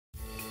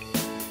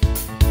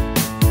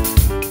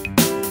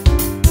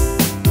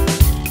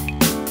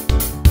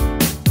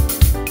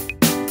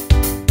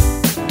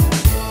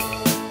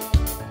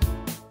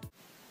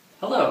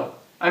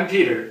I'm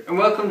Peter, and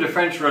welcome to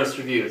French Roast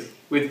Reviews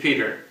with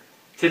Peter.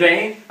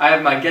 Today, I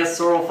have my guest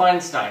Sorrel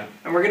Feinstein,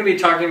 and we're going to be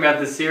talking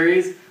about the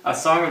series A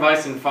Song of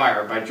Ice and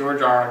Fire by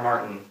George R.R.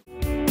 Martin.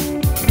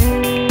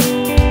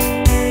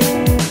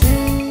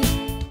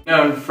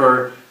 Known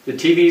for the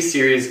TV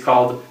series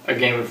called A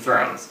Game of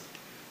Thrones.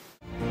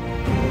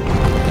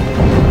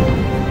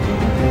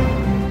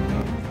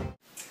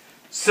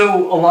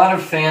 So, a lot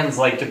of fans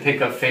like to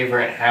pick a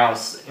favorite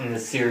house in the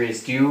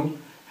series. Do you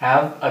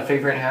have a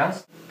favorite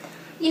house?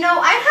 You know,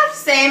 I'd have to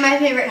say my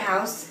favorite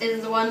house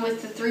is the one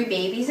with the 3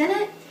 babies in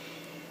it,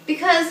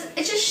 because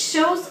it just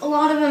shows a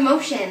lot of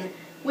emotion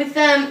with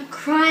them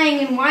crying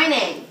and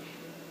whining.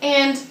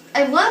 And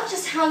I love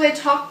just how they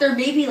talk their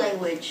baby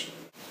language.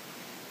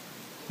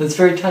 That's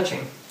very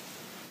touching.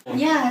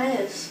 Yeah, it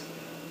is.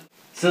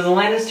 So the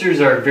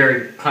Lannisters are a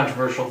very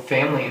controversial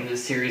family in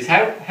this series.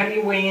 How do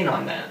you weigh in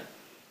on that?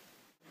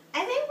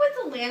 I think with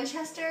the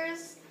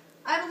Lanchesters,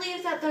 I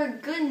believe that they're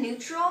good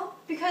neutral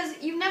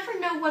because you never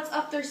know what's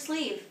up their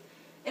sleeve.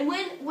 And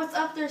when what's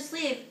up their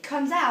sleeve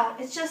comes out,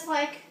 it's just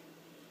like,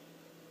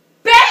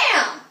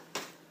 BAM!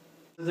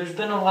 There's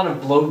been a lot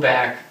of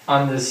blowback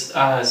on this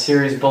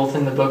series, both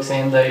in the books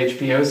and the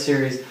HBO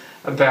series,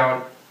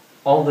 about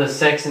all the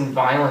sex and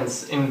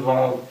violence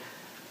involved.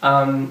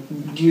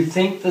 Do you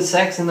think the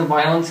sex and the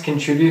violence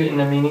contribute in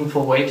a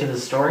meaningful way to the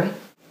story?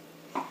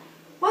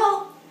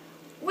 Well,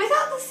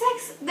 without the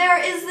sex,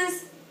 there is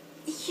this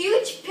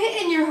huge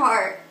pit in your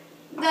heart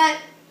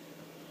that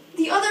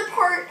the other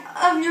part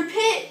of your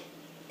pit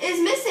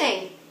is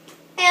missing.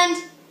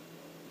 And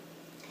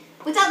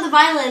without the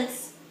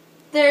violence,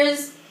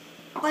 there's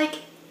like,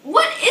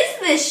 what is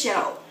this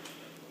show?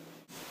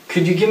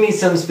 Could you give me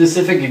some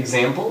specific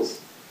examples?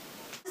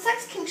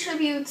 Sex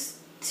contributes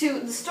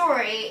to the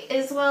story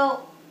is,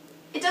 well,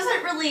 it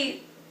doesn't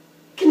really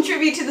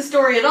contribute to the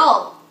story at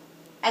all,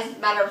 as a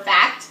matter of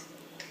fact.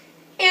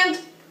 And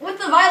with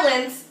the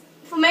violence,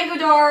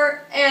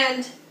 Flamengodar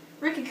and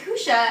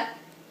Rikakusha,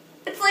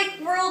 it's like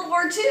World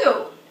War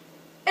II.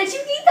 And you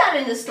need that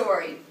in the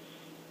story.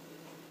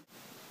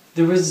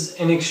 There was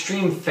an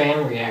extreme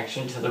fan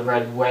reaction to the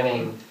Red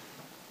Wedding.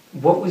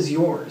 What was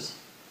yours?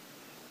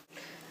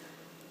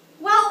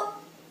 Well,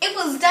 it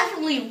was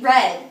definitely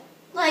red.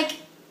 Like,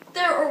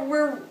 there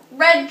were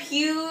red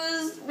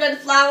pews, red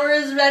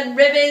flowers, red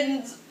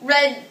ribbons,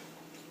 red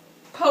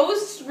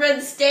posts,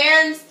 red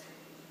stands.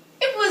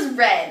 It was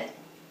red.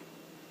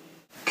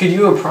 Could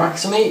you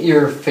approximate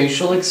your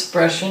facial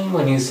expression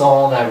when you saw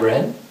all that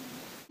red?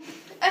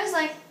 I was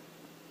like,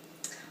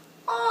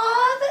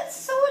 aw, that's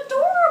so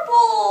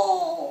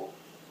adorable.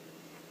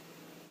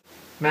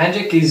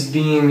 Magic is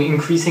being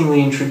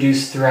increasingly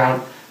introduced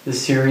throughout the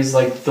series,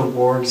 like the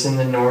wargs in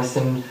the north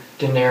and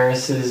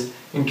Daenerys'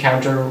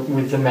 encounter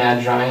with the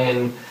Magi.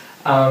 And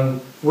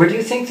where do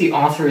you think the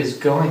author is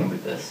going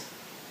with this?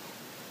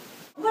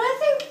 What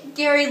I think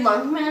Gary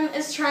Lunkman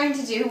is trying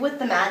to do with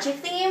the magic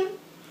theme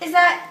is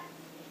that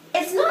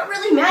it's not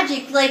really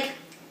magic like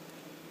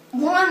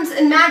wands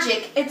and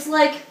magic. It's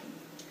like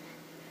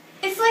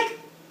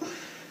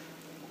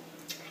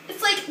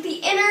the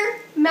inner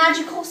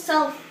magical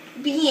self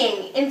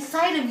being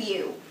inside of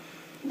you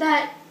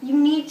that you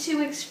need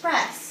to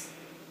express.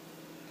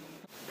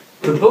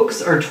 The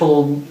books are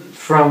told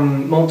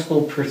from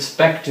multiple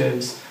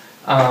perspectives,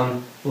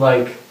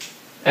 like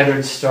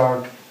Eddard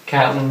Stark,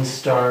 Catelyn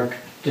Stark,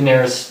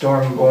 Daenerys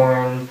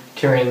Stormborn,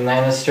 Tyrion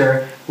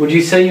Lannister. Would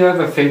you say you have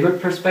a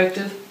favorite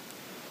perspective?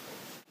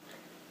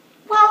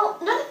 Well,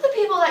 none of the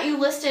people that you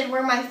listed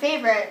were my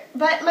favorite,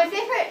 but my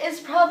favorite is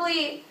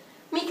probably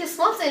Mika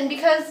Smuldson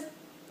because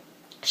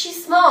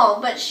she's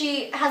small, but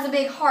she has a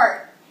big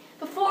heart.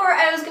 Before,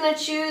 I was going to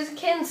choose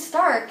Ken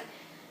Stark,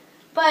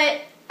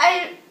 but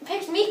I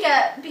picked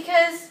Mika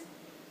because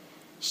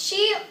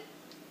she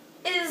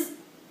is,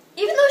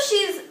 even though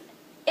she's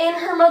in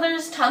her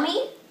mother's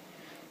tummy,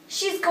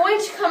 she's going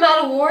to come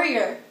out a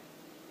warrior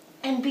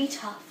and be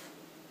tough.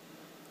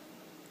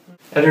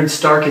 Eddard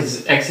Stark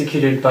is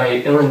executed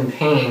by Ilyn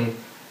Payne.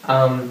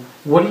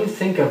 What do you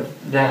think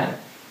of that?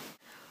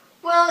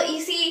 Well, you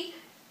see,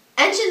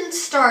 Ensign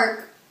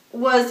Stark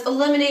was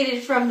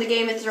eliminated from the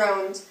Game of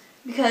Thrones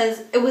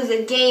because it was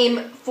a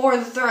game for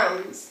the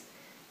thrones.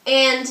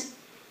 And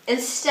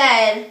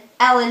instead,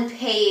 Ellen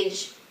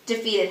Page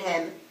defeated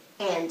him,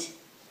 and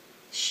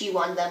she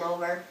won them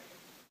over.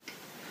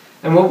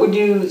 And what would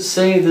you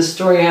say the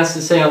story has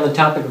to say on the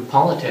topic of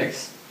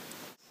politics?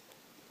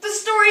 The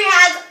story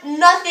has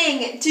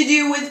nothing to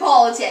do with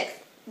politics.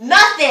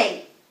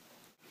 Nothing!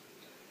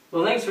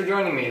 Well, thanks for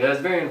joining me. That was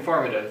very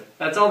informative.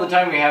 That's all the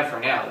time we have for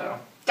now, though.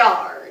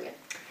 Darn.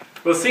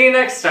 We'll see you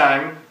next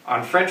time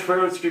on French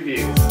Roast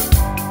Reviews.